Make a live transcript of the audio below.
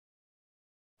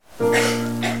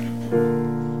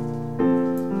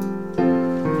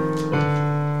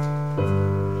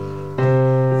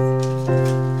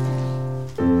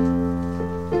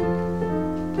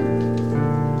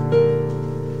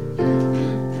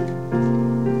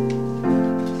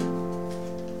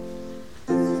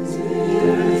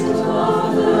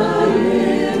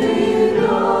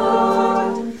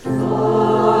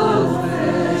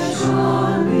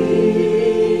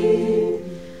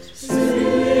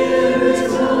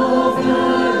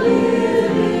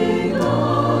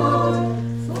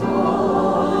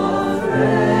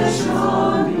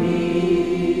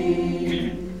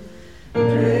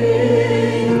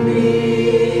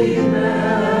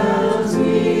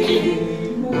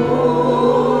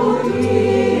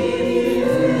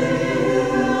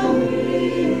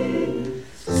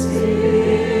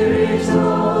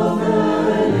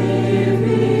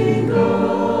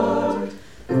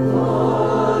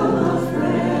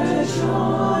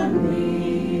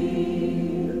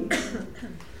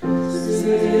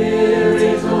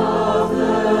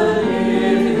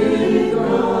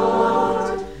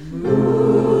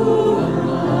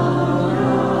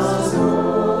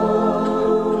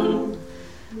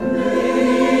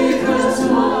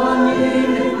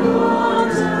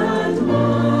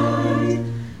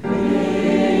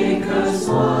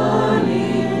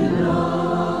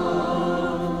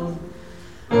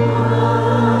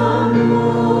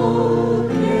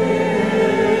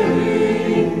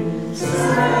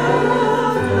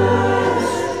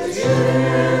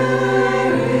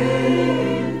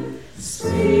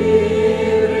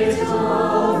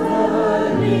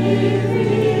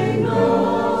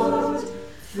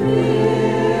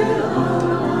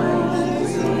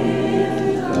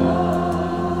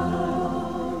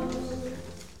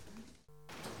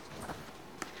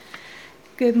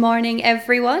Good morning,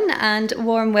 everyone, and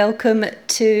warm welcome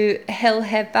to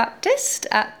Hillhead Baptist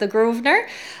at the Grosvenor.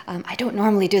 I don't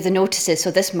normally do the notices,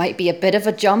 so this might be a bit of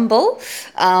a jumble.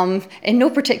 In no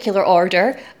particular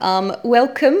order,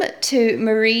 welcome to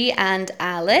Marie and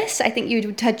Alice. I think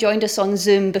you had joined us on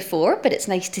Zoom before, but it's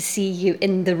nice to see you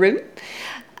in the room.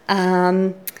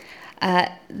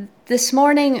 This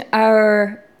morning,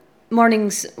 our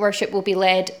morning's worship will be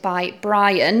led by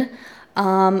Brian.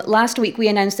 Last week we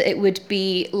announced that it would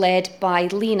be led by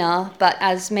Lena, but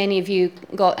as many of you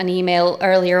got an email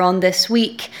earlier on this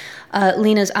week,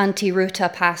 Lena's auntie Ruta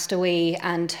passed away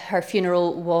and her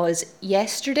funeral was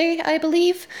yesterday, I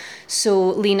believe.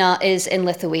 So Lena is in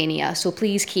Lithuania. So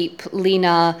please keep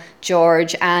Lena,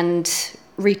 George and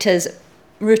Ruta's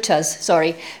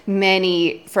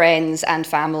many friends and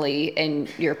family in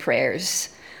your prayers.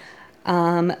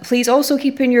 Please also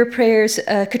keep in your prayers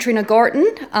Katrina Gorton,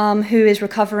 who is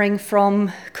recovering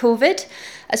from COVID.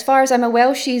 As far as I'm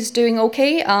aware, she's doing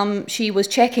okay. She was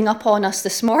checking up on us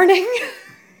this morning.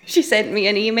 She sent me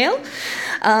an email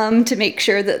to make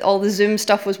sure that all the Zoom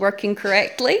stuff was working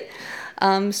correctly.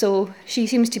 So she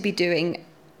seems to be doing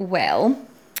well.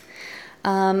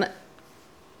 In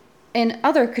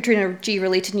other Katrina G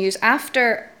related news,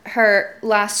 after her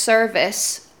last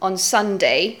service on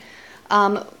Sunday,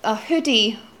 a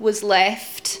hoodie was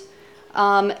left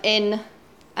and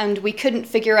we couldn't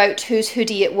figure out whose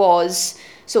hoodie it was.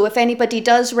 So if anybody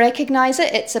does recognise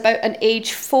it, it's about an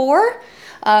age 4.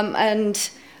 And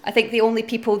I think the only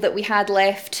people that we had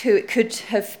left who it could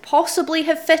have possibly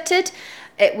have fitted,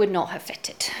 it would not have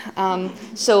fitted.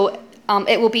 So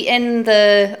it will be in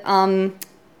the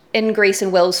in Grace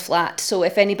and Will's flat. So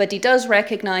if anybody does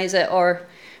recognise it or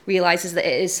realises that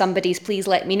it is somebody's, please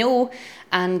let me know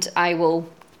and I will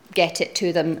get it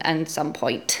to them at some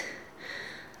point.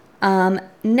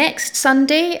 Next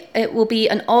Sunday, it will be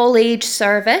an all-age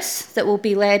service that will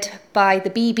be led by the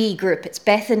BB group. It's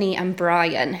Bethany and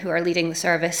Brian who are leading the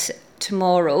service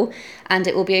tomorrow, and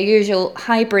it will be a usual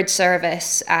hybrid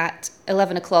service at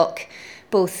 11 o'clock,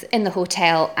 both in the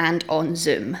hotel and on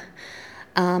Zoom.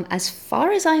 As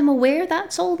far as I'm aware,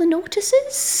 that's all the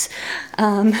notices.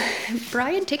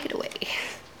 Brian, take it away.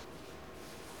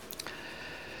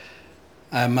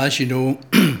 As you know,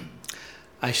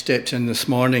 I stepped in this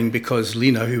morning because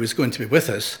Lena, who was going to be with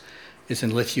us, is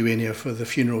in Lithuania for the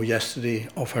funeral yesterday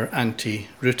of her auntie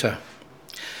Ruta.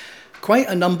 Quite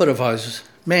a number of us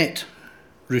met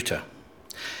Ruta.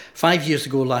 5 years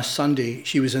ago last Sunday,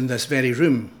 she was in this very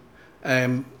room,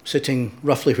 sitting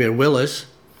roughly where Will is.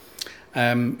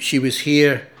 She was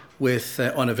here with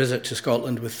on a visit to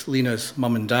Scotland with Lena's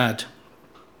mum and dad.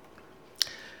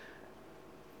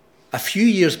 A few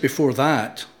years before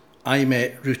that, I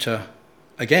met Ruta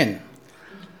again.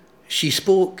 She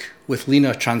spoke with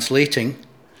Lena translating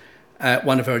at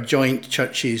one of our joint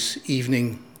church's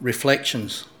evening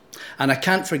reflections. And I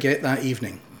can't forget that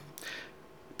evening.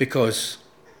 because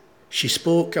she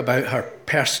spoke about her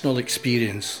personal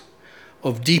experience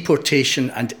of deportation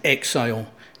and exile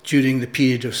during the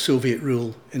period of Soviet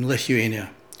rule in Lithuania.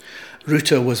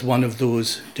 Ruta was one of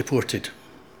those deported.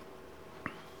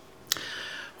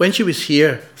 When she was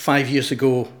here 5 years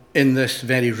ago in this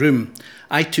very room,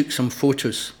 I took some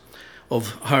photos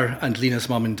of her and Lena's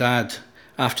mum and dad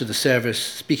after the service,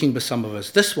 speaking with some of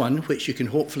us. This one, which you can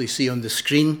hopefully see on the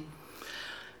screen,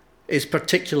 is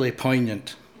particularly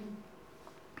poignant.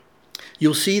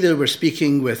 You'll see that we're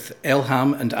speaking with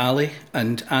Elham and Ali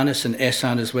and Anis and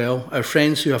Ehsan as well, our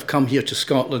friends who have come here to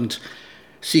Scotland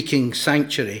seeking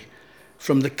sanctuary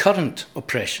from the current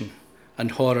oppression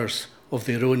and horrors of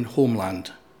their own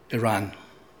homeland, Iran.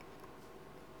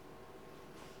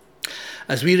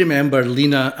 As we remember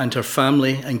Lena and her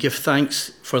family and give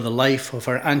thanks for the life of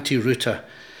her Auntie Ruta,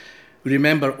 we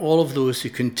remember all of those who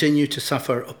continue to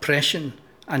suffer oppression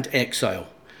and exile,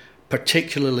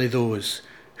 particularly those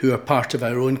who are part of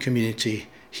our own community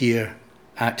here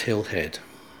at Hillhead.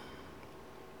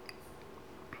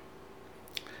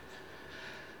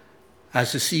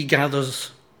 As the sea gathers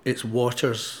its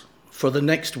waters for the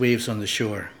next waves on the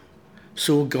shore,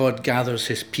 so God gathers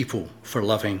his people for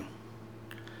loving.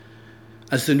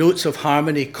 As the notes of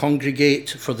harmony congregate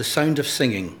for the sound of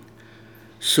singing,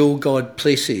 so God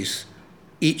places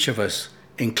each of us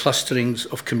in clusterings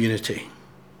of community.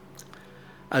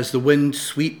 As the wind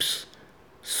sweeps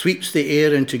the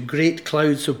air into great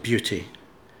clouds of beauty,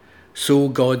 so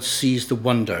God sees the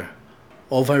wonder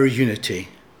of our unity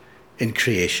in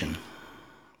creation.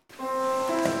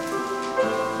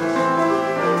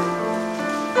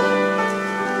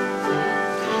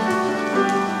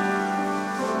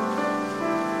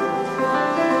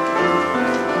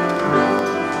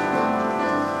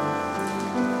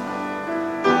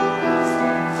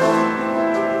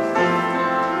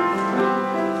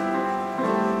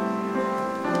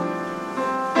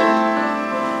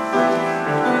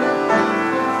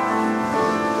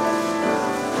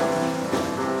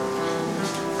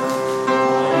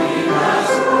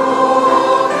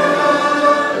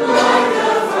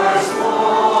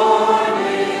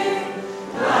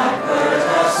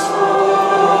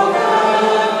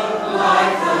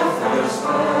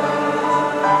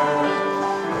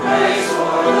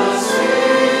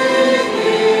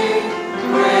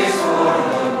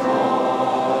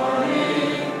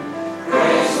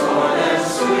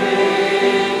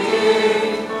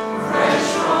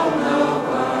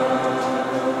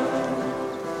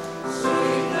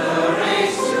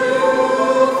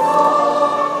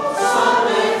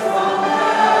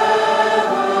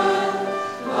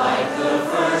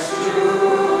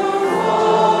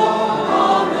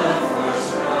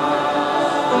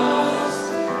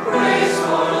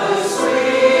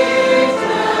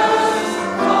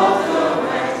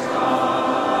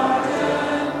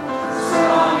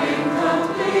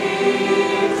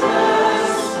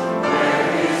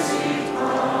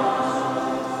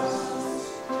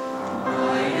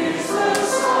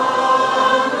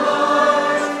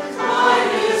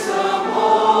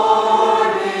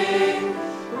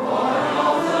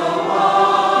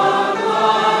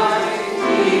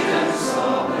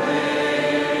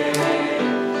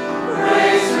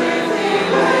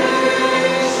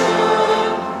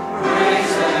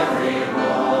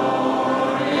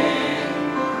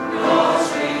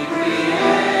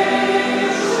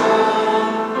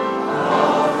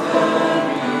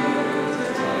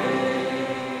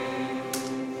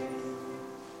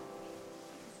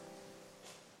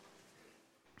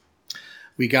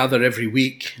 We gather every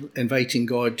week inviting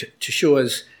God to show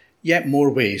us yet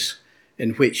more ways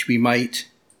in which we might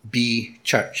be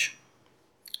church,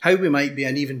 how we might be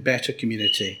an even better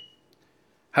community,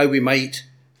 how we might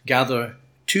gather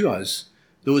to us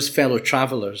those fellow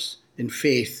travellers in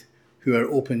faith who are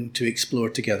open to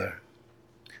explore together.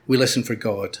 We listen for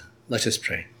God. Let us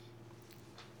pray.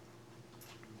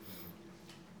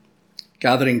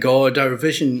 Gathering God, our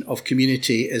vision of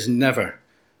community is never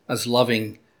as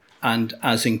loving and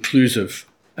as inclusive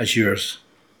as yours.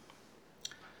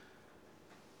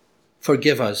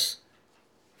 Forgive us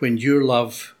when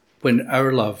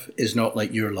our love is not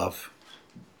like your love.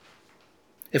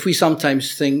 If we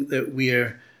sometimes think that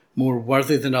we're more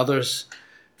worthy than others,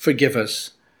 forgive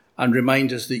us and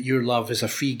remind us that your love is a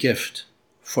free gift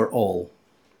for all.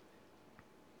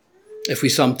 If we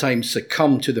sometimes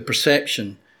succumb to the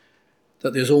perception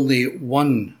that there's only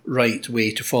one right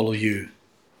way to follow you,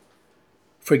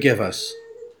 forgive us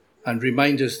and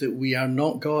remind us that we are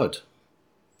not God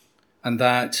and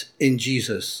that in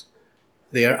Jesus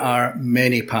there are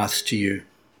many paths to you.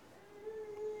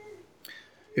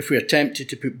 If we are tempted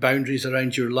to put boundaries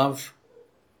around your love,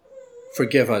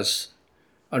 forgive us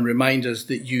and remind us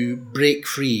that you break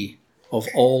free of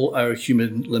all our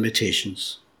human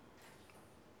limitations.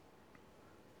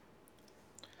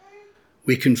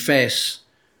 We confess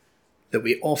that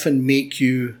we often make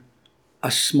you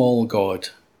a small God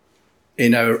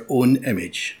in our own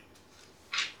image.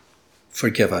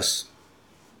 Forgive us.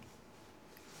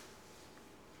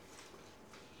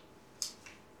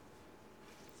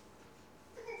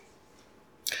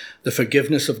 The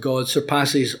forgiveness of God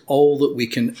surpasses all that we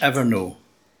can ever know.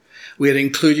 We are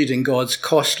included in God's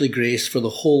costly grace for the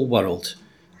whole world,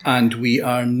 and we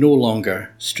are no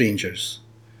longer strangers.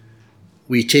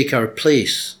 We take our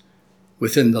place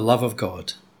within the love of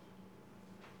God.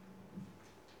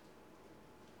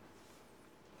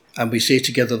 And we say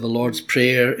together the Lord's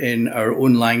Prayer in our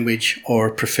own language or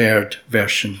preferred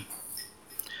version.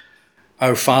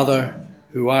 Our Father,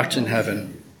 who art in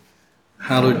heaven,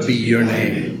 hallowed be your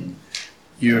name.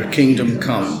 Your kingdom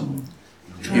come.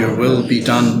 Your will be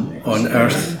done on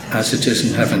earth as it is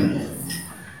in heaven.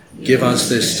 Give us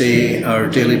this day our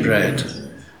daily bread,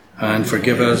 and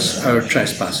forgive us our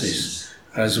trespasses,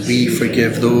 as we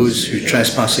forgive those who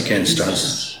trespass against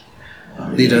us.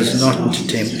 Lead us not into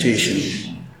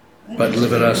temptation, but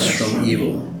deliver us from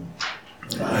evil.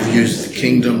 And use the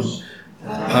kingdom,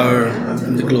 the power,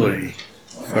 and the glory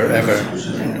forever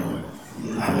and ever.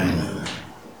 Amen.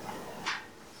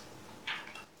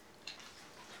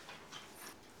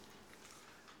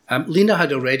 Lena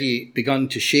had already begun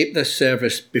to shape this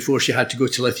service before she had to go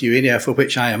to Lithuania, for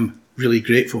which I am really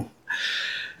grateful.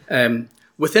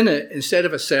 Within it, instead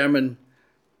of a sermon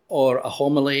or a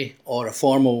homily or a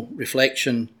formal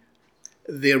reflection,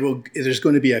 there's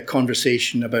going to be a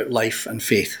conversation about life and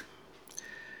faith.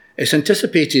 It's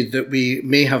anticipated that we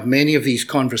may have many of these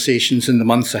conversations in the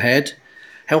months ahead,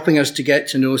 helping us to get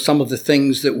to know some of the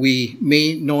things that we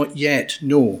may not yet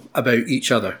know about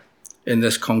each other in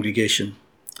this congregation.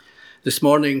 This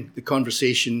morning, the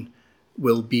conversation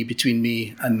will be between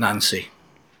me and Nancy.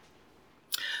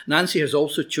 Nancy has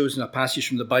also chosen a passage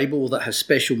from the Bible that has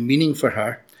special meaning for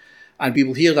her, and we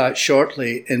will hear that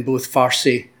shortly in both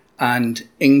Farsi and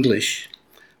English.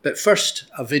 But first,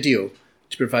 a video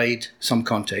to provide some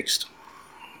context.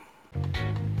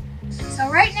 So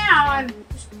right now, I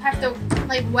have to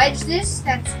wedge this.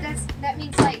 That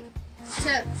means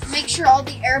to make sure all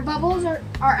the air bubbles are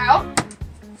out.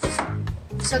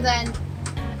 So then,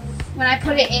 when I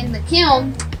put it in the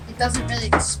kiln, it doesn't really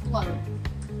explode.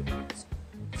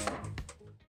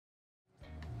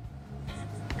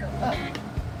 Go up.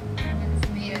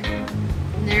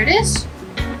 And there it is.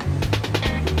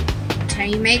 That's how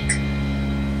you make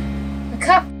the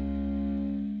cup.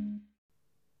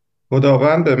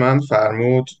 خداوند به من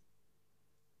فرمود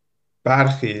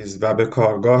برخیز و به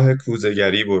کارگاه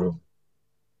کوزه‌گری برو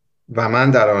و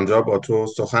من در آنجا با تو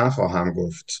سخن خواهم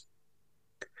گفت.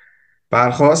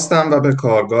 برخاستم و به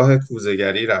کارگاه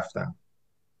کوزه‌گری رفتم.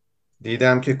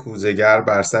 دیدم که کوزه‌گر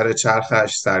بر سر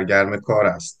چرخش سرگرم کار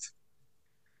است.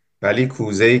 ولی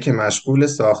کوزه‌ای که مشغول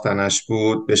ساختنش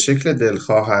بود به شکل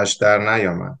دلخواهش در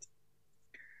نیامد.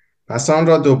 پس آن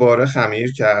را دوباره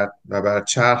خمیر کرد و بر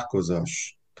چرخ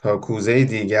گذاشت تا کوزه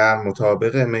دیگر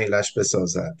مطابق میلش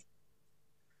بسازد.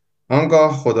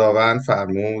 آنگاه خداوند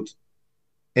فرمود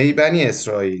ای بنی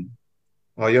اسرائیل،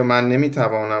 آیا من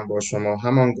نمیتوانم با شما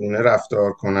همان گونه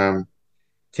رفتار کنم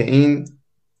که این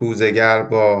کوزه‌گر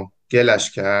با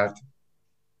گلش کرد؟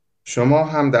 شما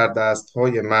هم در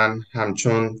دستهای من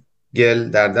همچون گل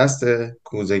در دست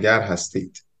کوزه‌گر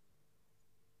هستید.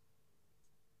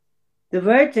 The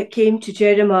word that came to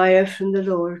Jeremiah from the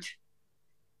Lord.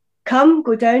 Come,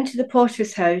 go down to the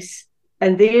potter's house,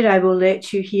 and there I will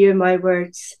let you hear my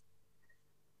words.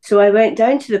 So I went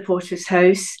down to the potter's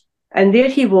house, and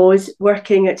there he was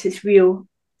working at his wheel.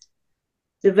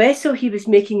 The vessel he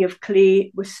was making of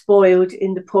clay was spoiled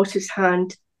in the potter's hand,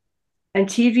 and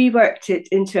he reworked it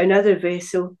into another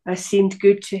vessel as seemed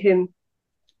good to him.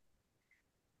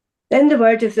 Then the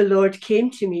word of the Lord came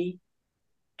to me.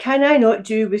 Can I not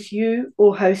do with you,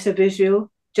 O house of Israel,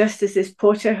 just as this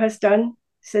potter has done,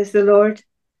 says the Lord?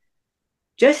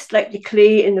 Just like the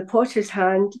clay in the potter's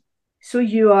hand, so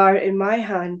you are in my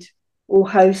hand, O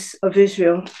house of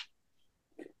Israel.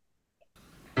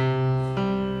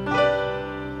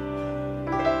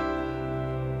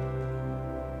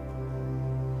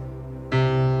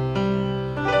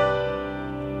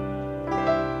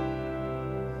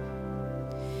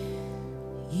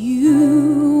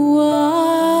 You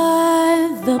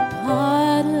are the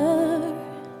potter,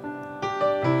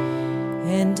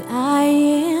 and I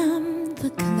am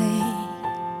the clay.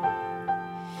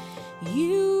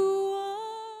 You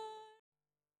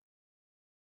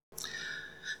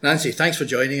Nancy, thanks for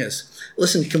joining us.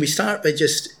 Listen, can we start by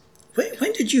just,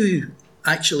 when did you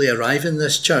actually arrive in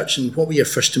this church and what were your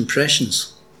first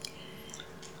impressions?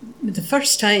 The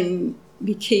first time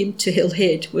we came to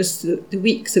Hillhead was the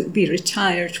week that we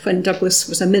retired, when Douglas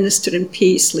was a minister in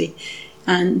Paisley,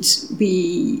 and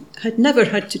we had never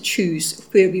had to choose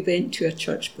where we went to a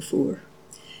church before.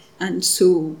 And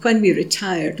so when we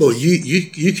retired... Well,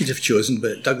 you could have chosen,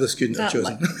 but Douglas couldn't have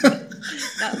chosen.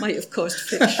 That might have caused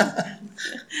friction.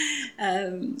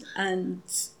 And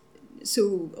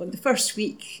so on the first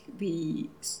week, we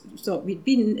thought we'd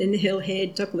been in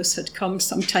Hillhead. Douglas had come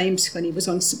sometimes when he was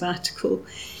on sabbatical,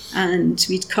 and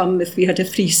we'd come if we had a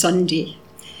free Sunday.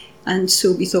 And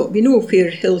so we thought, we know where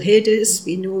Hillhead is,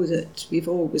 we know that we've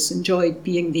always enjoyed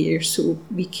being there, so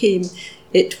we came.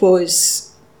 It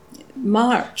was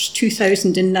March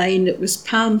 2009, it was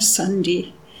Palm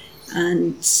Sunday,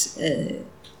 and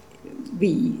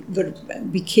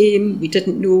we came, we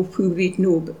didn't know who we'd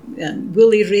know, but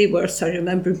Willie Rayworth, I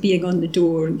remember, being on the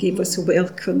door and gave us a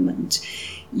welcome, and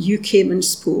you came and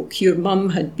spoke. Your mum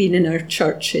had been in our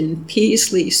church in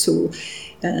Paisley, so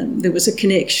there was a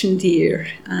connection there,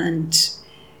 and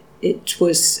it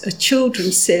was a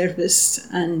children's service,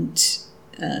 and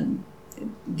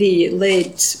they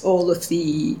led all of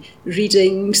the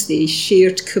readings, they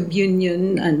shared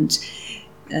communion, and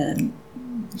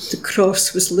the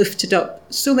cross was lifted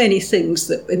up. So many things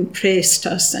that impressed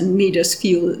us and made us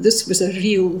feel that this was a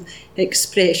real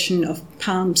expression of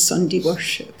Palm Sunday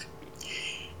worship.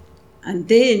 And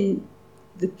then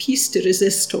the piece de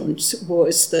resistance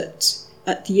was that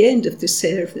at the end of the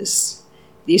service,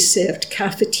 they served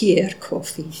cafetiere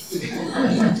coffee.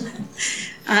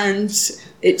 And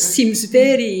it seems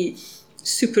very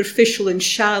superficial and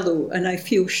shallow, and I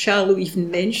feel shallow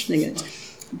even mentioning it.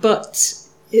 But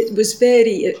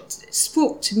it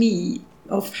spoke to me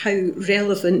of how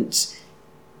relevant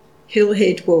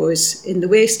Hillhead was in the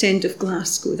West End of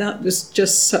Glasgow. That was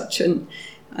just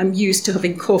I'm used to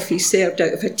having coffee served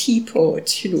out of a teapot,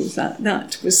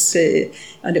 that was,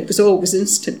 and it was always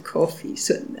instant coffee.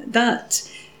 So that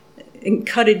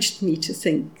encouraged me to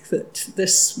think that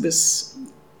this was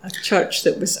a church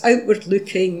that was outward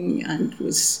looking and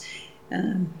was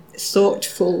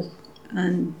thoughtful,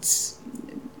 and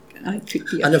I could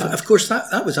be. And of course,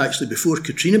 that was actually before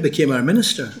Katrina became our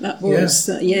minister. That was,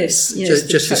 yes.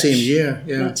 Just the same year,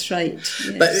 yeah. That's right.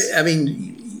 Yes. But, I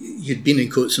mean, you'd been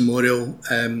in Coates and Moriel,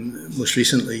 most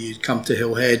recently you'd come to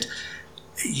Hillhead.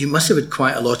 You must have had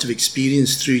quite a lot of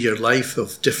experience through your life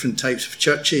of different types of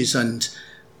churches, and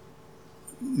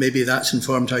maybe that's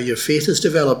informed how your faith has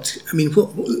developed. I mean,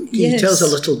 can you tell us a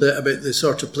little bit about the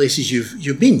sort of places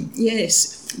you've been?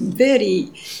 Yes,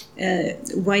 very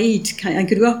wide. I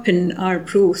grew up in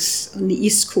Arbroath on the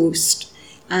East Coast,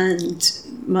 and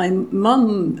my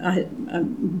mum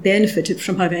benefited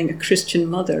from having a Christian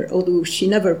mother, although she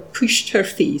never pushed her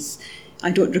faith. I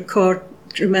don't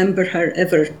remember her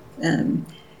ever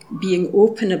being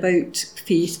open about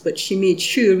faith, but she made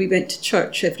sure we went to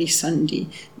church every Sunday.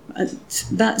 At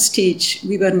that stage,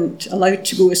 we weren't allowed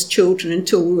to go as children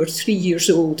until we were 3 years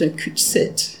old and could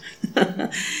sit.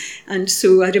 And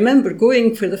so I remember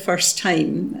going for the first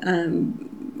time,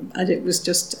 and it was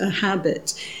just a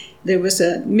habit. There was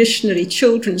a missionary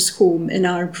children's home in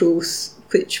Arbroath,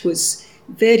 which was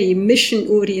very mission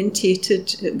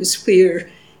orientated. It was where,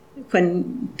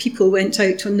 when people went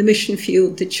out on the mission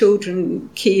field, the children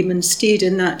came and stayed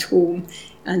in that home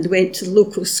and went to the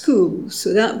local school.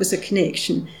 So that was a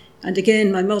connection. And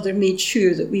again, my mother made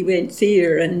sure that we went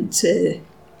there, and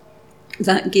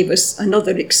that gave us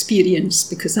another experience,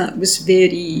 because that was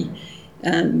very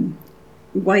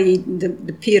wide.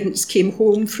 The parents came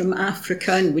home from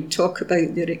Africa and would talk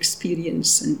about their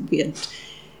experience, and we had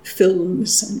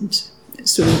films. And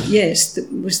so, yes,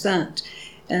 that was that.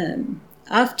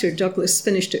 After Douglas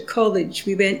finished at college,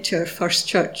 we went to our first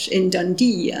church in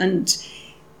Dundee, and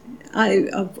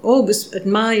I've always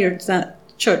admired that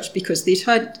church because they'd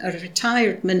had a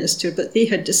retired minister, but they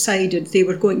had decided they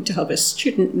were going to have a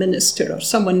student minister or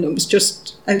someone that was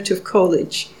just out of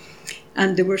college.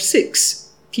 And there were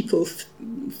 6 people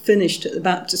finished at the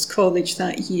Baptist College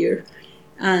that year,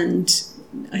 and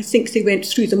I think they went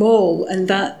through them all, and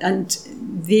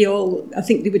they all, I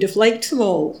think they would have liked them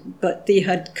all, but they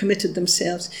had committed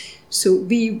themselves. So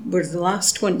we were the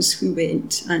last ones who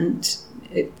went, and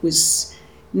it was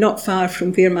not far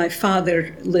from where my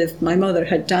father lived. My mother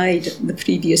had died the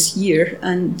previous year,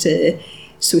 and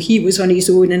so he was on his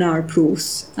own in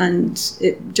Arbroath, and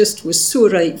it just was so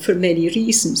right for many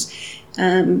reasons.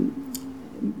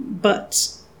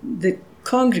 But the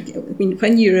congregate. I mean,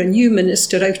 when you're a new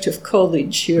minister out of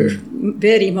college, you're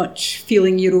very much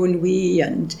feeling your own way,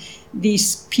 and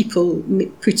these people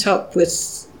put up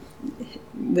with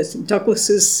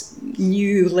Douglas's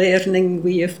new learning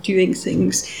way of doing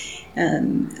things.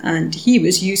 And he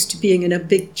was used to being in a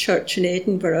big church in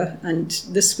Edinburgh, and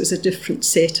this was a different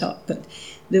setup. But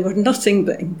they were nothing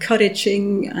but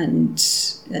encouraging and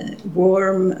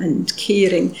warm and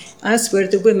caring, as were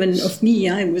the women of me.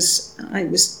 I was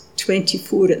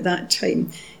 24 at that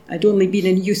time. I'd only been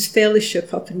in youth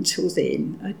fellowship up until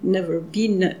then. I'd never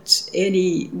been at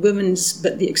any women's,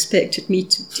 but they expected me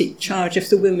to take charge of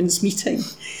the women's meeting.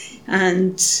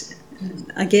 And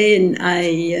again,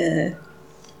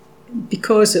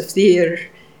 because of their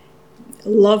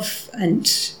love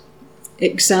and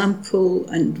example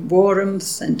and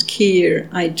warmth and care,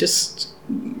 I just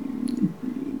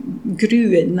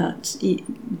grew in that.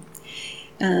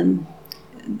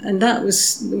 And there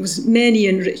was many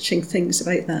enriching things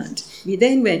about that. We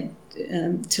then went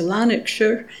to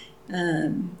Lanarkshire,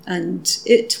 and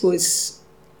it was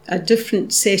a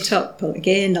different setup.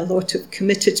 Again, a lot of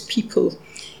committed people,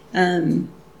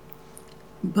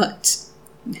 but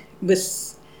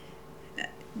with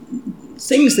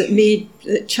things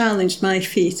that challenged my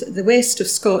faith. The west of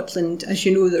Scotland, as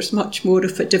you know, there's much more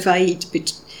of a divide,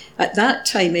 but at that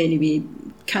time anyway,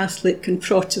 Catholic and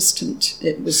Protestant,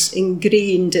 it was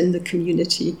ingrained in the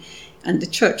community. And the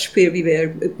church where we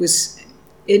were, it was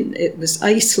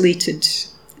isolated,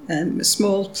 a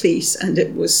small place, and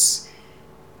it was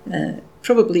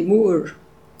probably more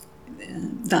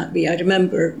that way. I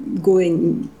remember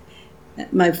going.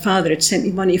 My father had sent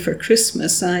me money for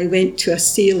Christmas. I went to a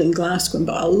sale in Glasgow and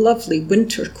bought a lovely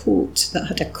winter coat that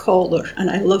had a collar,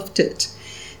 and I loved it,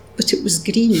 but it was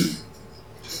green.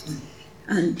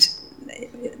 And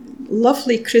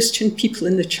lovely Christian people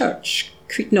in the church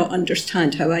could not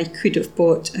understand how I could have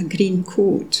bought a green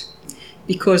coat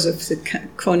because of the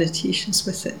connotations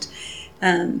with it.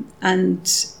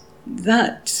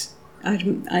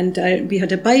 We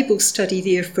had a Bible study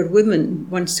there for women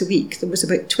once a week. There was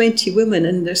about 20 women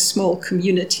in this small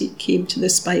community came to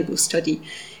this Bible study.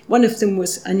 One of them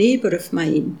was a neighbour of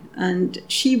mine, and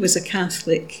she was a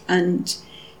Catholic, and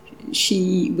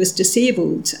she was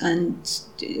disabled, and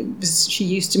she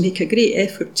used to make a great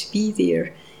effort to be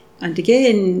there. And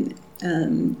again,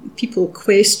 people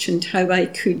questioned how I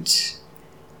could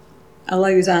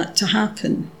allow that to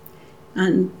happen.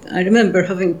 And I remember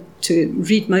having to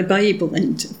read my Bible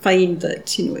and find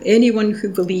that, anyone who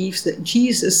believes that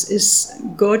Jesus is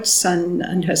God's Son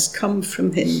and has come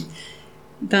from him,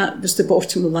 that was the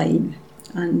bottom line.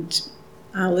 And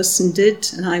Alison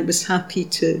did, and I was happy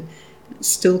to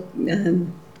still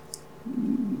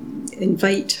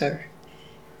invite her.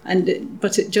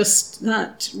 But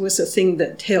that was a thing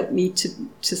that helped me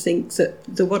to think that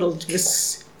the world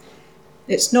was,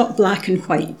 it's not black and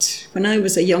white. When I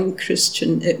was a young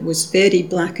Christian, it was very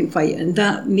black and white, and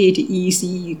that made it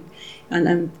easy. And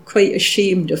I'm quite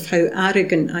ashamed of how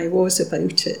arrogant I was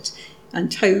about it,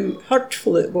 and how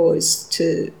hurtful it was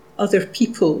to other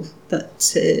people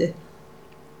that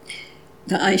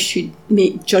I should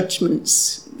make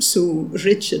judgments so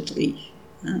rigidly.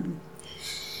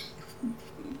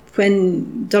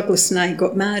 When Douglas and I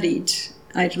got married,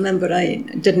 I remember I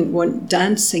didn't want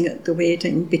dancing at the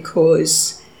wedding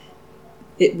because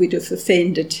it would have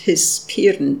offended his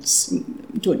parents.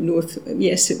 Don't know if,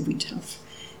 yes, it would have.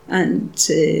 And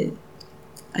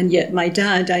yet my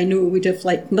dad, I know, would have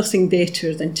liked nothing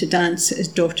better than to dance at his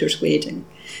daughter's wedding.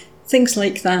 Things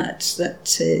like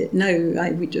that now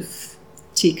I would have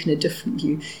taken a different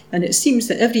view. And it seems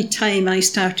that every time I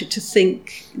started to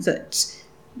think that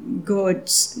God,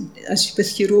 as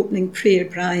with your opening prayer,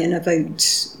 Brian, about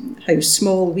how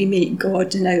small we make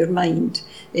God in our mind,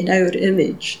 in our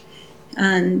image,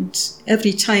 and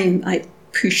every time I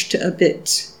pushed it a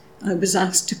bit, I was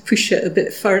asked to push it a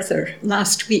bit further.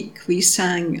 Last week we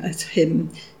sang a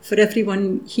hymn, "For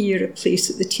everyone here a place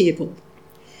at the table."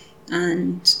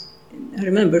 And I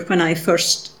remember when I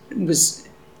first was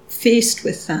faced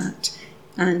with that,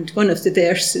 and one of the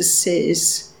verses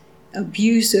says,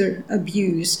 "Abuser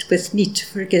abused with me to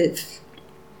forgive."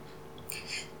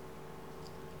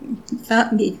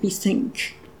 That made me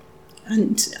think,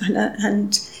 and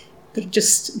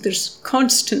there's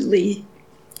constantly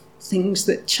things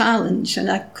that challenge,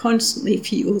 and I constantly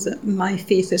feel that my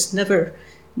faith is never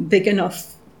big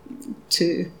enough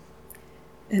to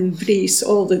embrace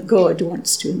all that God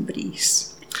wants to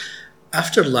embrace.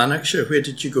 After Lanarkshire, where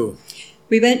did you go?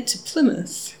 We went to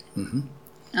Plymouth. Mm-hmm.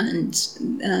 And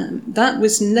that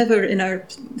was never in our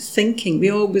thinking. We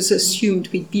always assumed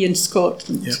we'd be in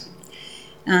Scotland. Yep.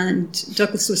 And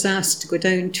Douglas was asked to go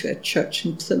down to a church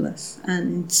in Plymouth,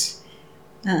 and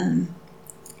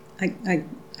I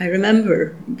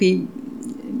remember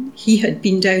he had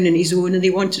been down on his own, and they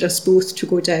wanted us both to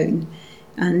go down,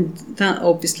 and that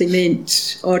obviously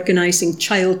meant organising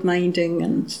childminding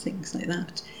and things like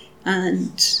that,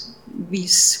 and we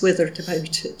swithered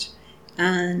about it.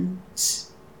 And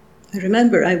I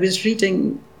remember I was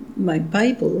reading my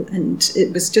Bible, and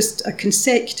it was just a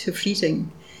consecutive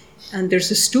reading. And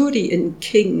there's a story in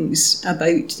Kings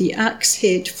about the axe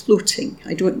head floating.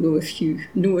 I don't know if you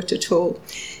know it at all.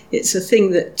 It's a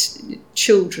thing that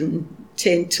children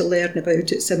tend to learn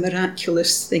about. It's a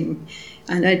miraculous thing.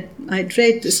 And I'd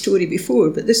read the story before,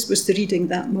 but this was the reading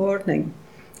that morning.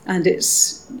 And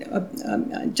it's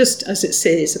just as it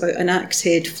says, about an axe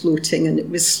head floating, and it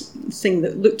was a thing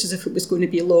that looked as if it was going to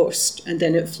be lost, and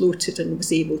then it floated and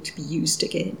was able to be used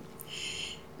again.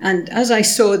 And as I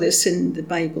saw this in the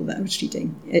Bible that I was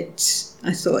reading,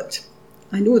 I thought,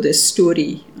 I know this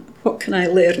story, what can I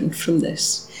learn from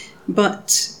this?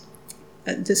 But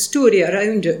the story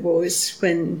around it was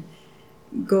when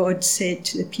God said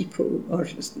to the people, or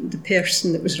the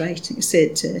person that was writing,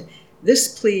 said,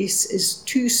 this place is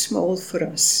too small for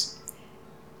us.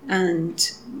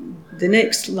 And the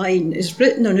next line is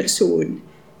written on its own,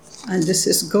 and this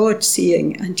is God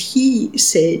saying, and he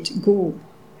said, go.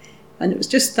 And it was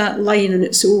just that line on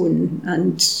its own,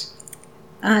 and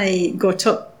I got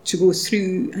up to go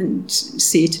through and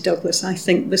say to Douglas, I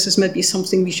think this is maybe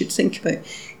something we should think about.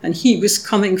 And he was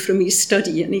coming from his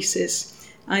study, and he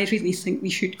says, I really think we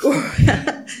should go.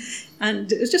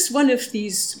 And it was just one of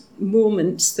these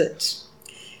moments that,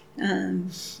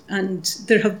 and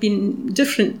there have been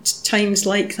different times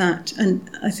like that. And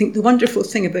I think the wonderful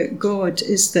thing about God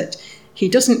is that he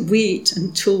doesn't wait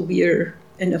until we're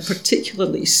in a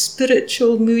particularly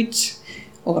spiritual mood,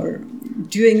 or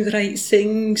doing the right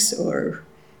things, or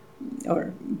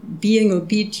being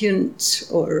obedient,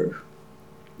 or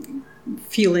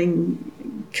feeling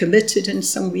committed in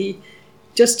some way.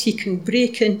 Just he can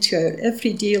break into our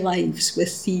everyday lives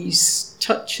with these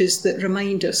touches that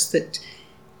remind us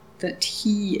that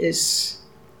he is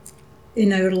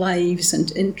in our lives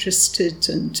and interested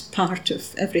and part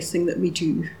of everything that we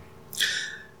do.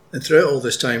 And throughout all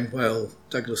this time, while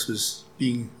Douglas was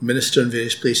being minister in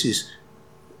various places,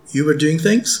 you were doing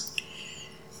things?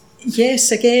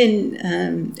 Yes, again,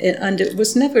 and it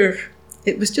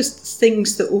was just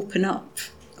things that open up,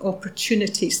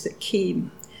 opportunities that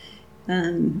came.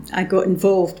 I got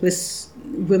involved with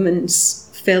women's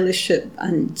fellowship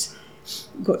and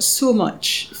got so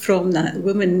much from that.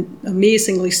 Women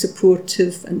amazingly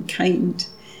supportive and kind.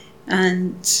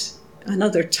 And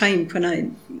another time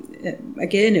when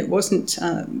again, it wasn't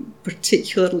a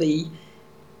particularly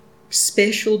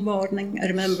special morning. I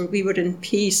remember we were in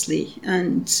Paisley,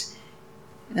 and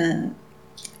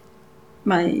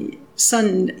my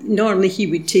son, normally he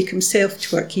would take himself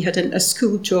to work. He had a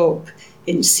school job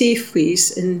in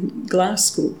Safeways in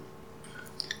Glasgow.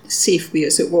 Safeway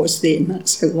as it was then,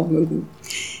 that's how long ago.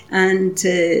 And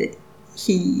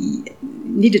he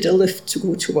needed a lift to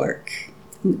go to work.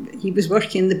 He was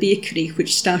working in the bakery,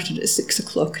 which started at 6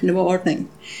 o'clock in the morning.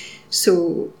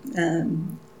 So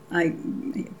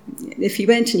if he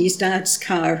went in his dad's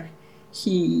car,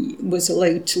 he was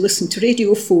allowed to listen to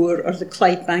Radio 4 or the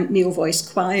Clydebank Male Voice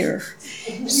Choir.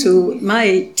 So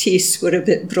my tastes were a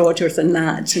bit broader than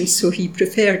that, and so he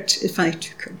preferred if I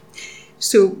took him.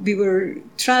 So we were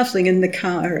travelling in the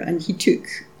car, and he took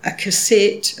a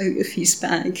cassette out of his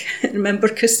bag. Remember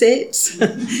cassettes?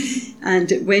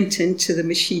 And it went into the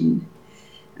machine.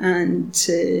 And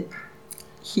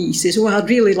he says, oh, I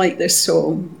really like this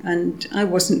song. And I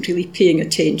wasn't really paying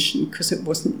attention because it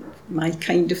wasn't my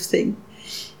kind of thing.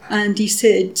 And he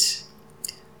said,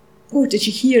 oh, did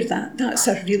you hear that? That's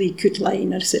a really good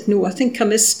line. I said, no, I think I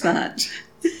missed that.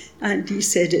 And he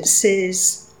said, it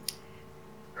says,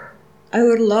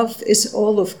 our love is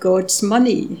all of God's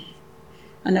money.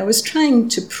 And I was trying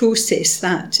to process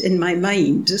that in my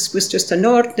mind. This was just an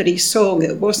ordinary song.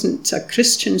 It wasn't a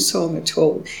Christian song at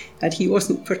all. And he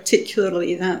wasn't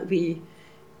particularly that way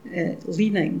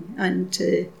leaning. And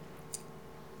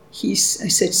I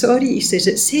said, sorry. He says,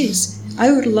 it says,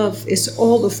 our love is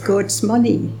all of God's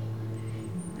money.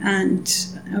 And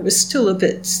I was still a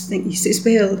bit thinking. He says,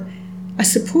 well, I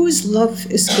suppose love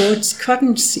is God's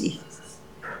currency.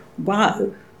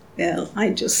 Wow. Well,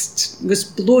 I just was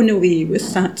blown away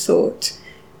with that thought.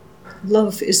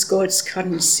 Love is God's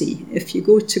currency. If you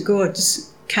go to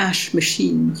God's cash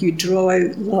machine, you draw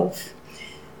out love.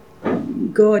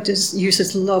 God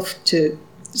uses love to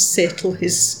settle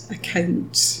his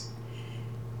accounts.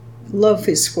 Love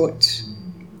is what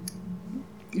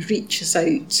reaches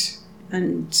out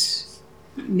and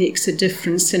makes a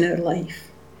difference in our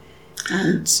life.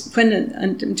 And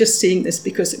I'm just saying this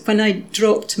because when I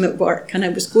dropped him at work and I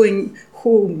was going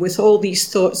home with all these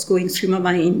thoughts going through my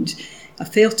mind, I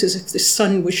felt as if the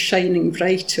sun was shining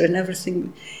brighter and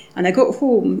everything. And I got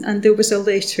home and there was a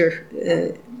letter,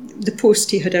 the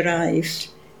postie had arrived,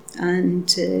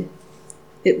 and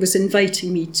it was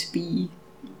inviting me to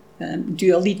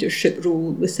do a leadership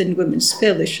role within Women's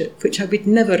Fellowship, which I would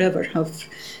never ever have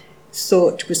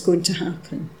thought was going to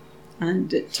happen.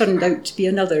 And it turned out to be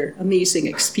another amazing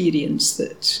experience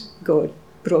that God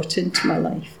brought into my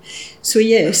life. So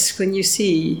yes, when you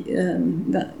see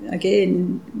that,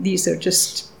 again, these are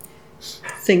just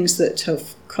things that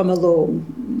have come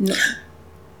along.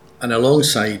 And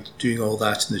alongside doing all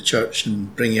that in the church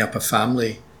and bringing up a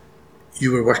family,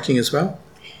 you were working as well?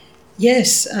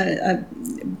 Yes, I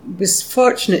was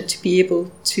fortunate to be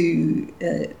able to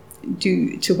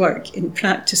work in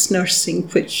practice nursing,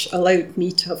 which allowed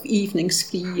me to have evenings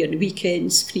free and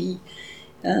weekends free,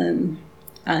 and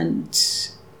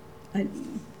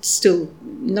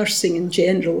nursing in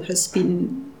general has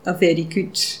been a very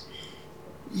good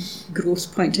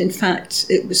growth point. In fact,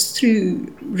 it was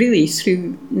through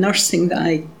nursing that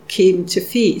I came to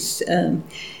faith.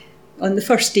 On the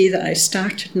first day that I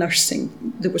started nursing,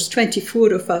 there was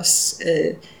 24 of us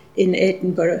in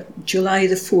Edinburgh, July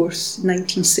the 4th,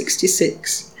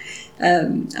 1966.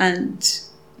 And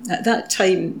at that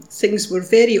time, things were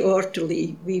very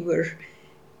orderly. We were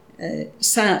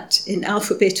sat in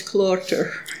alphabetical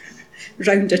order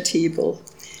round a table.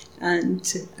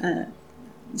 And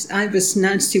I was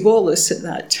Nancy Wallace at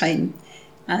that time,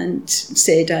 and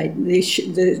said,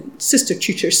 the sister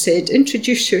tutor said,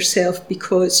 introduce yourself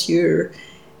because you're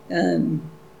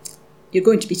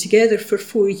going to be together for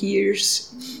 4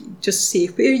 years. Just say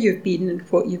where you've been and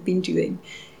what you've been doing.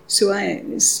 So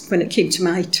when it came to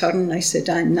my turn, I said,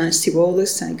 I'm Nancy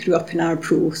Wallace. I grew up in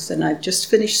Arbroath and I've just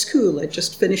finished school. I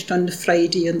just finished on the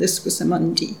Friday and this was a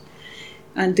Monday.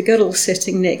 And the girl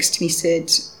sitting next to me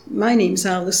said, my name's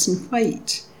Alison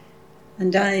White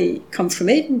and I come from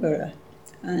Edinburgh.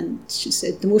 And she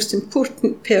said, the most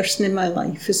important person in my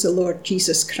life is the Lord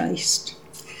Jesus Christ.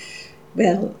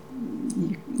 Well,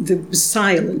 there was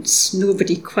silence.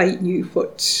 Nobody quite knew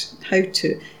how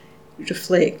to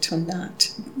reflect on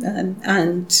that.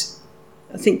 And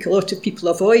I think a lot of people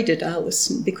avoided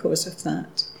Alison because of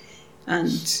that.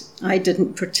 And I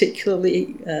didn't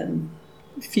particularly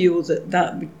feel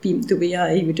that would be the way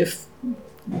I would have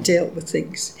dealt with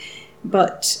things.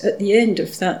 But at the end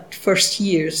of that first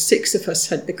year, 6 of us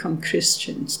had become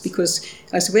Christians because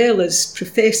as well as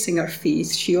professing our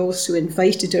faith, she also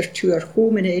invited her to her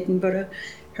home in Edinburgh.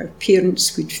 Her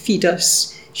parents would feed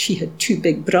us. She had 2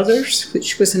 big brothers,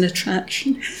 which was an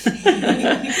attraction.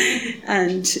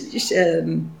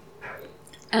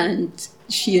 and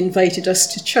she invited us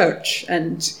to church.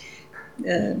 And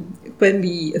when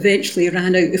we eventually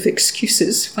ran out of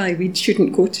excuses why we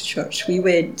shouldn't go to church, we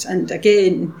went. And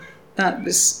again, that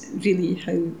was really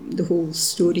how the whole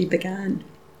story began.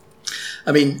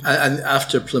 I mean, and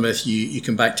after Plymouth, you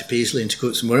come back to Paisley and to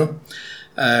Coates and Wirral.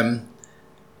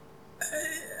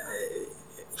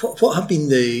 What have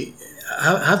been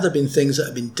have there been things that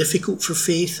have been difficult for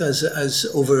faith as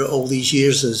over all these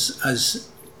years as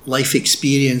life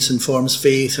experience informs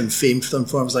faith and faith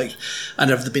informs life?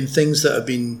 And have there been things that have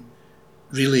been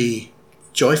really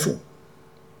joyful?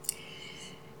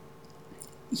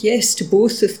 Yes, to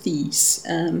both of these.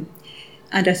 And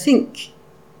I think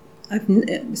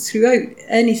throughout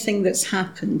anything that's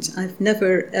happened, I've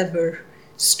never, ever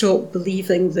stopped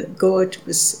believing that God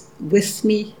was with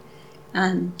me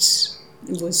and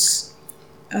was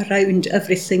around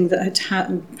everything that had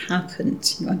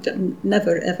happened.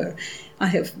 Never, ever. I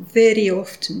have very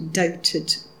often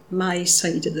doubted my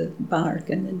side of the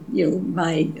bargain and,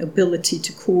 my ability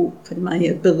to cope and my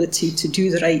ability to do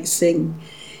the right thing.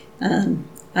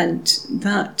 And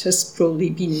that has probably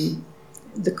been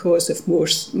the cause of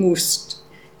most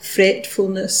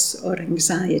fretfulness or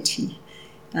anxiety.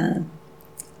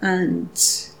 And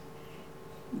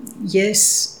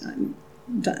yes,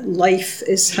 that life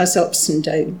has ups and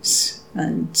downs,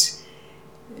 and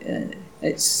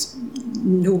it's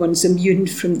no one's immune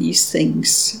from these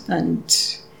things. And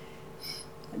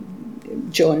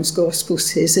John's Gospel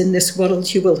says, "In this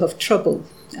world you will have trouble,"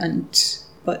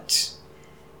 but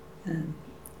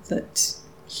that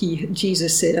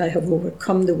Jesus said, "I have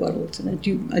overcome the world." And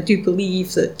I do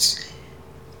believe that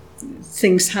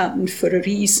things happen for a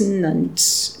reason, and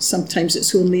sometimes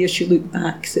it's only as you look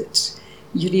back that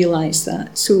you realise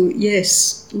that. So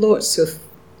yes, lots of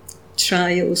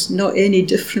trials, not any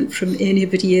different from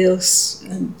anybody else.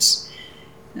 And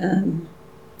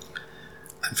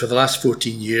for the last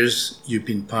 14 years, you've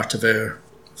been part of our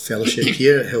fellowship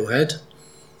here at Hillhead.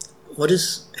 What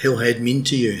does Hillhead mean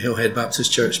to you? Hillhead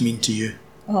Baptist Church mean to you?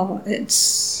 Oh,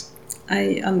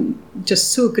 I am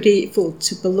just so grateful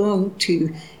to belong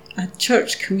to a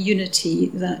church community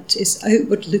that is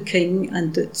outward looking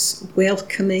and that's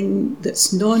welcoming,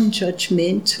 that's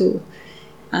non-judgmental,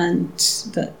 and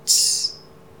that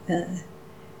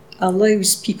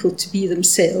allows people to be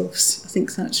themselves. I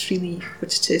think that's really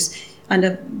what it is. And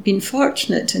I've been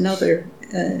fortunate in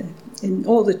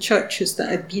all the churches that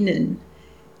I've been in,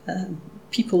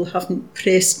 people haven't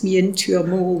pressed me into a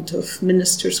mould of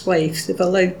minister's wife. They've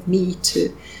allowed me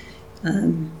to,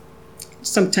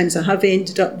 sometimes I have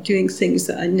ended up doing things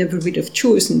that I never would have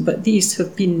chosen, but these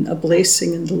have been a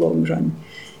blessing in the long run.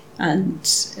 And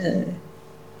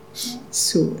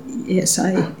so, yes,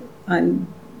 I'm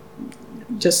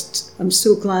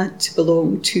so glad to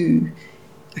belong to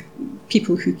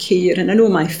people who care. And I know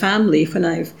my family, when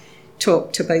I've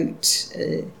talked about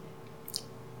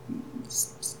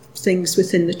things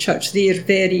within the church, they are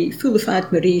very full of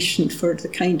admiration for the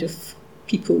kind of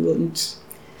people and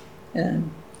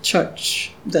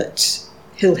church that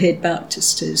Hillhead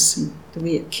Baptist is, and the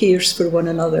way it cares for one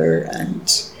another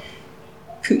and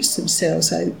puts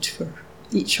themselves out for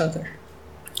each other.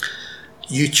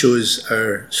 You chose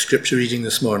our scripture reading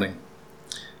this morning,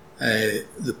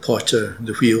 the potter,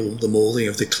 the wheel, the moulding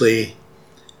of the clay.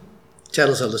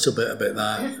 Tell us a little bit about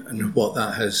that and what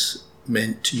that has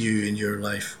meant to you in your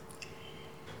life.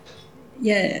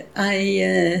 Yeah,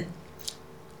 I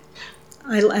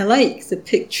like the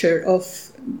picture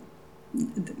of,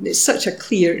 it's such a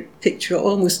clear picture, it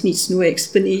almost needs no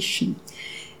explanation.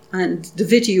 And the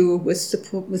video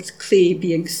with clay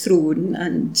being thrown,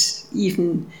 and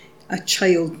even a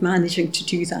child managing to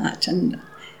do that. And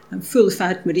I'm full of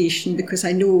admiration, because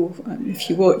I know if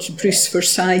you watch Bruce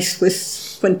Forsyth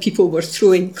with when people were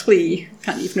throwing clay, I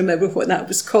can't even remember what that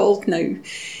was called now,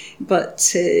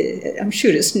 but I'm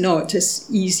sure it's not as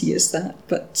easy as that.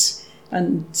 But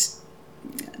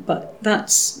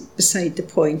that's beside the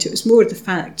point. It was more the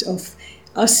fact of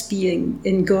us being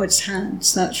in God's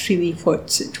hands. That's really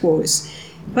what it was.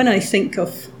 When I think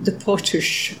of the potter's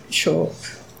shop,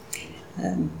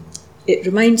 it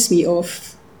reminds me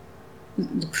of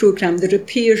the programme, The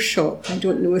Repair Shop. I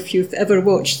don't know if you've ever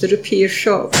watched The Repair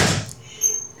Shop.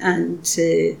 And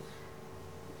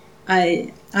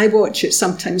I watch it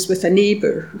sometimes with a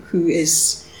neighbour who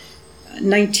is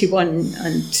 91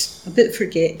 and a bit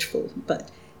forgetful, but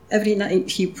every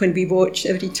night every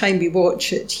time we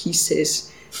watch it, he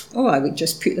says, "Oh, I would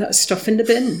just put that stuff in the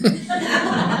bin."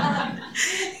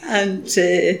 And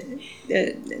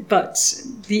but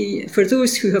for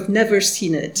those who have never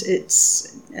seen it,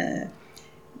 it's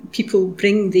people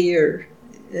bring their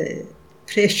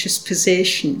precious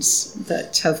possessions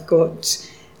that have got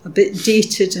a bit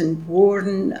dated and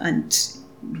worn and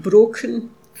broken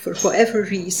for whatever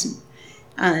reason,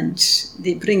 and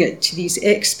they bring it to these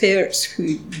experts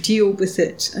who deal with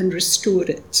it and restore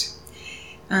it.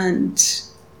 And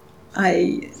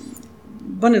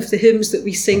one of the hymns that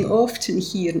we sing often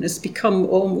here, and has become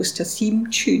almost a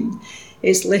theme tune,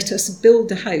 is "Let Us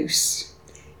Build a House."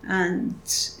 And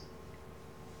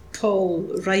Paul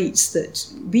writes that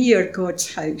we are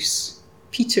God's house.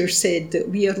 Peter said that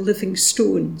we are living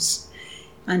stones.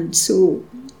 And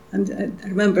I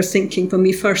remember thinking when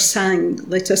we first sang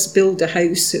 "Let Us Build a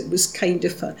House," it was kind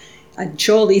of a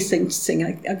jolly thing to sing.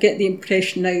 I get the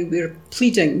impression now we're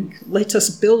pleading, let us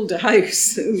build a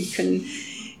house that we can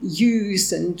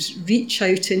use and reach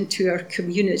out into our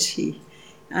community,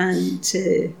 and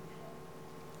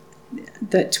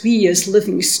that we as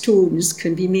living stones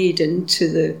can be made into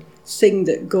the thing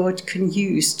that God can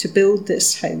use to build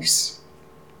this house.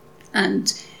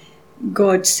 And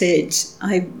God said,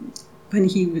 when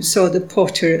he saw the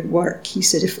potter at work, he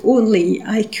said, if only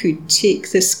I could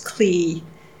take this clay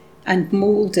and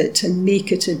mould it and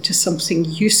make it into something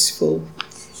useful.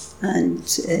 And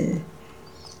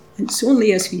it's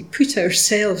only as we put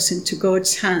ourselves into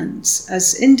God's hands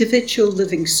as individual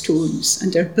living stones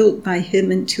and are built by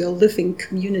him into a living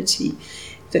community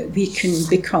that we can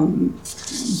become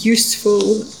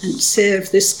useful and serve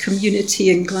this community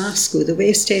in Glasgow, the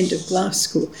West End of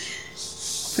Glasgow.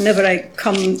 Whenever I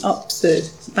come up the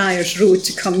Byres Road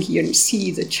to come here and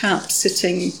see the chaps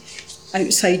sitting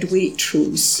outside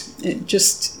Waitrose, it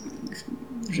just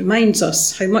reminds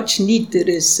us how much need there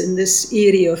is in this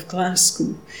area of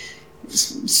Glasgow.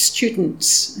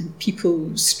 Students and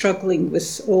people struggling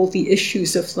with all the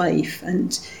issues of life,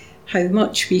 and how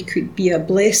much we could be a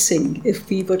blessing if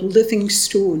we were living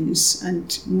stones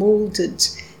and moulded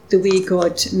the way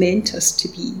God meant us to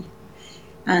be.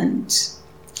 And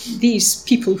these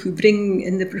people who bring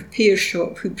in the repair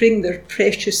shop, who bring their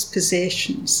precious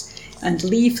possessions and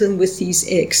leave them with these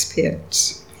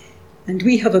experts. And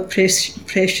we have a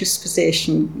precious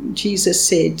possession. Jesus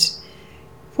said,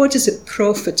 what does it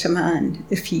profit a man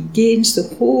if he gains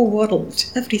the whole world,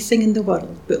 everything in the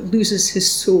world, but loses his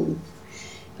soul?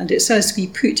 And it's as we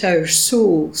put our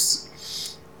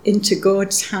souls into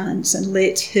God's hands and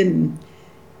let him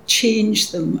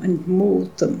change them and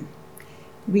mould them.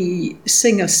 We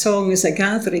sing a song as a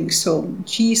gathering song.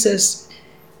 Jesus,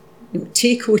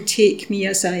 take, oh, take me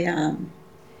as I am.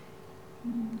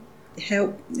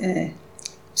 Help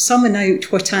summon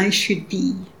out what I should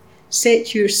be.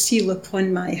 Set your seal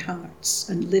upon my heart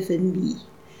and live in me.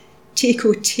 Take,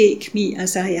 oh, take me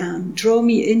as I am. Draw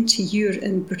me into your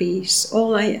embrace.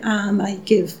 All I am, I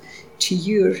give to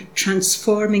your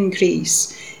transforming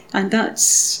grace. And I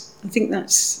think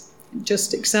that's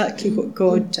just exactly what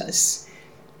God does.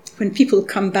 When people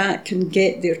come back and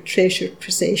get their treasured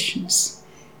possessions,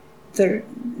 their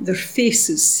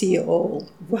faces say it all.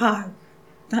 Wow,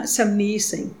 that's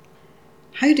amazing.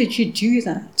 How did you do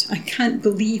that? I can't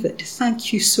believe it.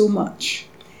 Thank you so much.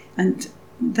 And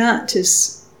that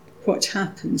is what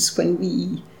happens when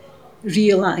we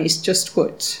realise just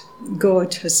what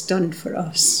God has done for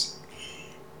us.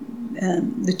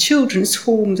 The children's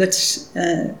home that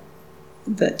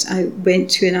I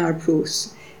went to in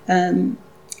Arbroath,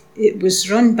 it was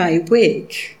run by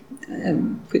WIG,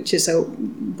 which is a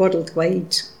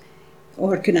worldwide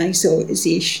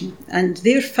organisation, and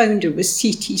their founder was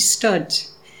C.T. Studd,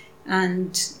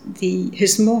 and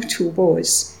his motto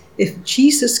was, if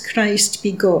Jesus Christ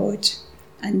be God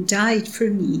and died for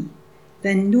me,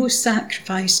 then no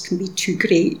sacrifice can be too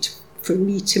great for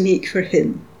me to make for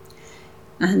him.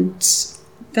 And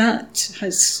that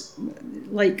has,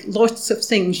 like lots of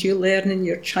things you learn in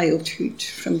your childhood,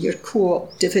 from your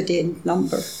co-op dividend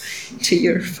number to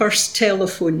your first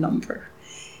telephone number,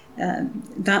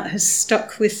 that has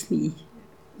stuck with me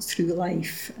through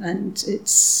life. And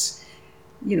it's,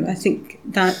 I think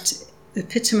that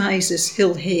epitomises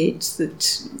Hillhead,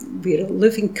 that we're a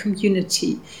living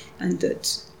community and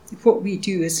that what we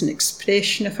do is an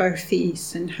expression of our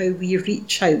faith and how we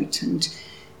reach out, and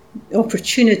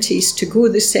opportunities to go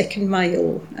the second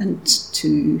mile and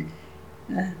to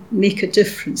make a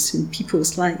difference in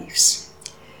people's lives.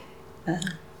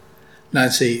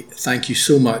 Nancy, thank you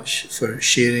so much for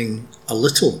sharing a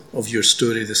little of your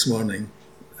story this morning.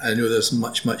 I know there's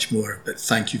much, much more, but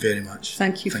thank you very much.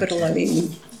 Thank you for allowing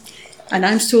me. And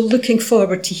I'm so looking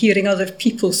forward to hearing other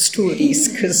people's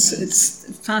stories, because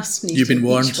it's fascinating. You've been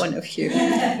warned. Each one of you.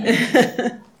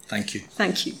 Thank you.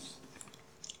 Thank you.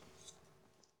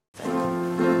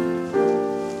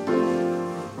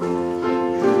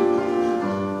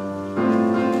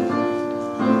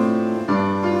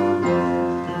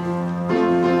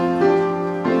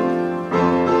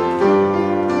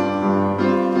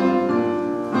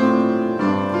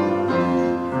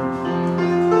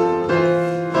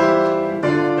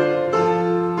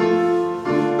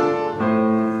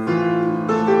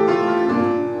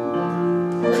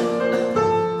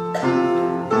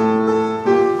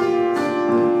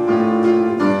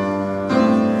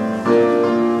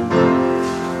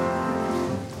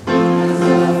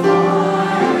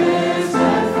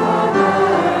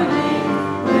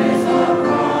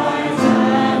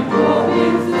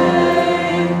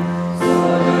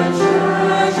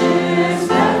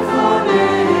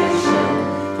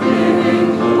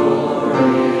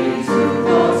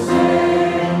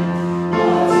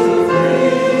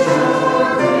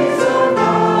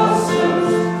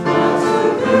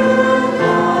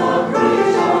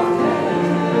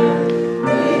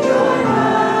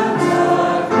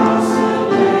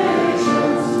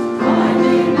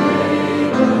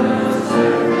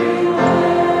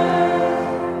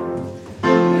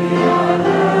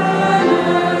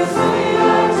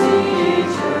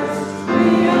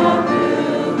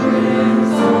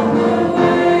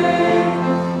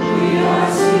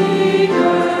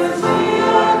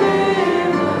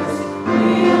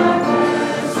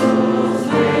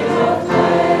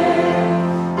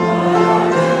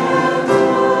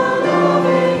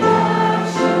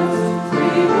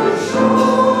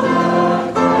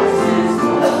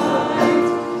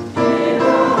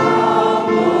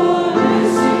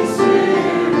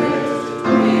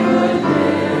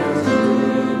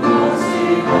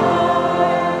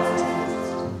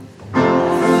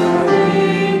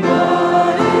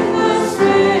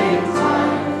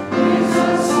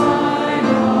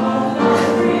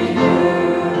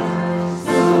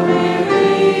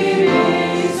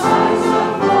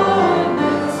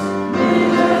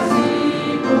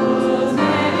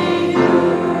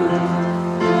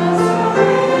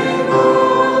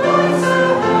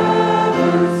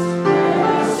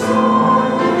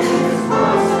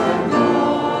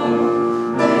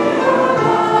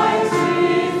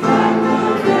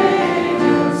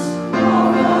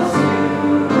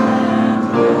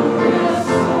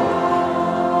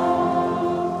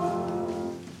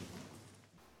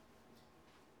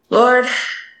 Lord,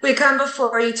 we come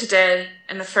before you today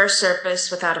in the first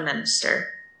service without a minister.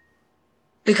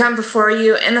 We come before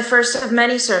you in the first of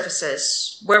many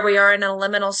services where we are in a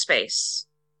liminal space,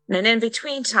 and an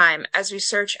in-between time as we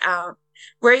search out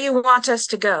where you want us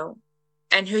to go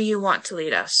and who you want to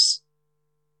lead us.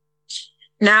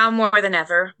 Now more than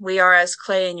ever, we are as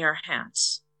clay in your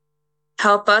hands.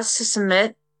 Help us to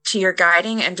submit to your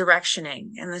guiding and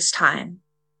directioning in this time.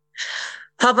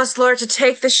 Help us, Lord, to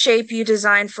take the shape you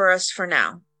designed for us for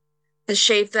now, the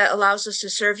shape that allows us to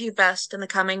serve you best in the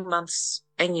coming months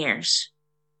and years.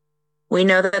 We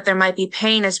know that there might be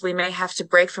pain as we may have to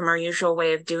break from our usual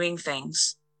way of doing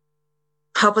things.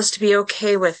 Help us to be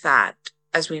okay with that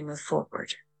as we move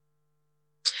forward.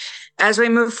 As we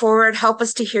move forward, help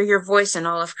us to hear your voice in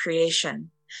all of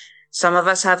creation. Some of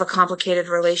us have a complicated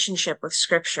relationship with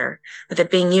Scripture, with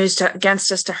it being used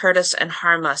against us to hurt us and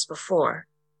harm us before.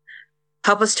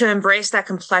 Help us to embrace that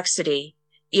complexity,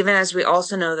 even as we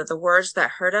also know that the words that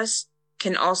hurt us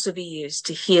can also be used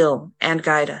to heal and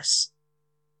guide us.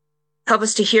 Help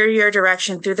us to hear your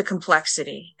direction through the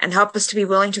complexity, and help us to be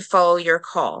willing to follow your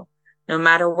call, no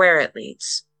matter where it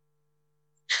leads.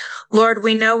 Lord,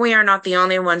 we know we are not the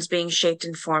only ones being shaped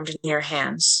and formed in your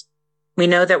hands. We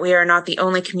know that we are not the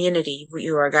only community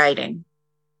you are guiding.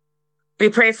 We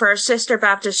pray for our sister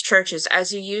Baptist churches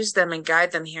as you use them and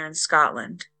guide them here in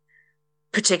Scotland.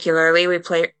 Particularly,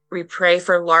 we pray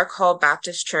for Lark Hall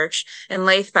Baptist Church and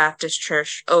Lath Baptist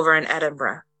Church over in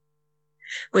Edinburgh.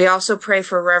 We also pray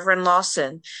for Reverend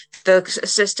Lawson, the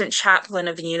assistant chaplain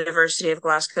of the University of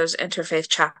Glasgow's Interfaith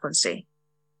Chaplaincy.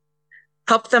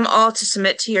 Help them all to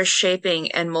submit to your shaping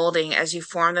and molding as you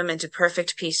form them into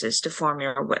perfect pieces to form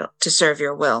your will, to serve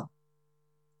your will.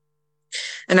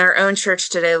 In our own church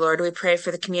today, Lord, we pray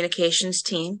for the communications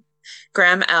team,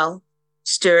 Graham L.,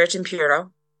 Stuart and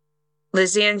Puro,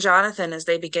 Lizzie and Jonathan as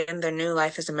they begin their new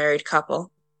life as a married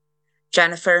couple,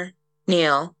 Jennifer,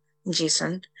 Neil, and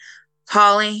Jason,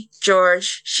 Holly,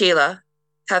 George, Sheila,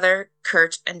 Heather,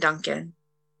 Kurt, and Duncan,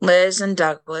 Liz and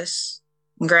Douglas,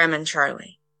 and Graham and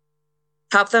Charlie.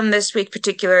 Help them this week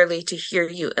particularly to hear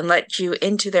you and let you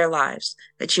into their lives,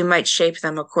 that you might shape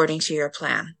them according to your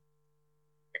plan.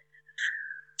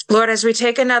 Lord, as we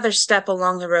take another step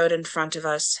along the road in front of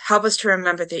us, help us to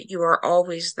remember that you are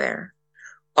always there,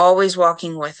 always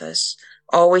walking with us,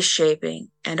 always shaping,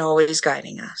 and always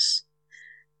guiding us.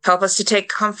 Help us to take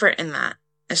comfort in that,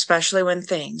 especially when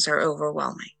things are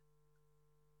overwhelming.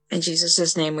 In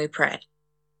Jesus' name we pray.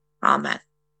 Amen.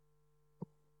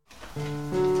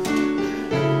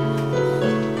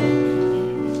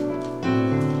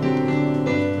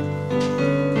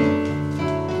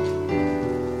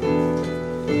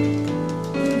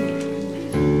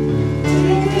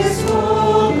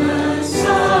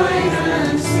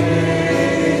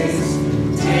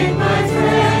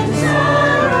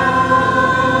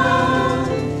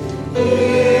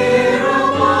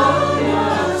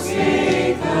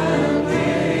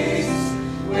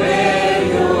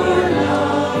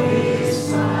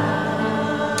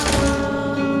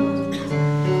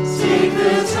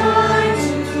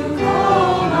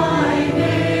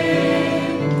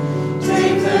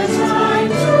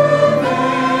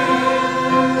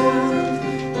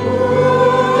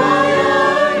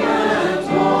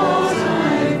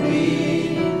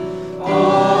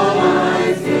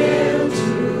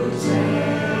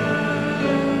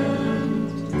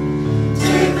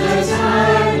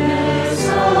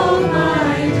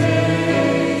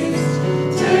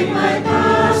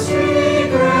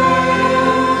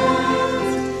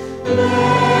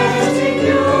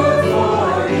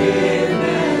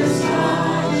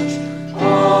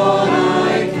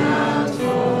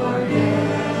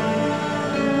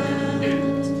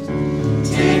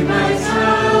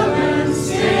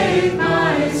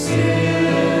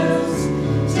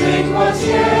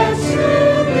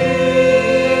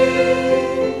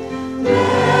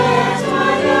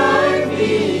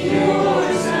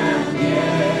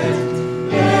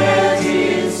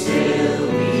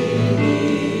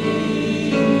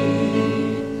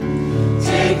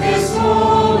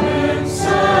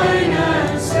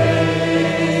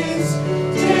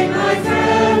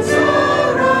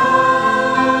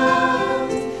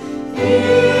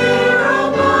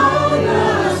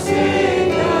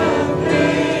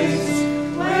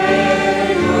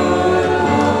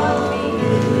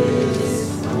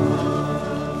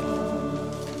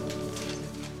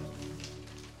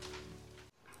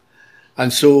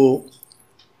 And so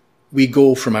we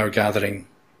go from our gathering.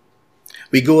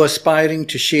 We go aspiring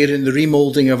to share in the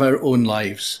remoulding of our own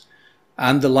lives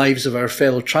and the lives of our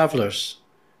fellow travellers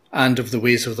and of the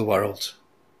ways of the world.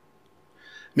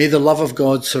 May the love of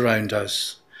God surround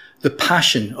us. the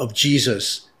passion of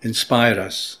Jesus inspire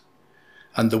us,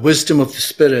 and the wisdom of the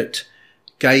Spirit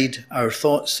guide our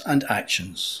thoughts and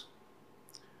actions.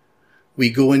 We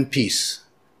go in peace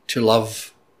to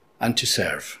love and to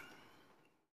serve.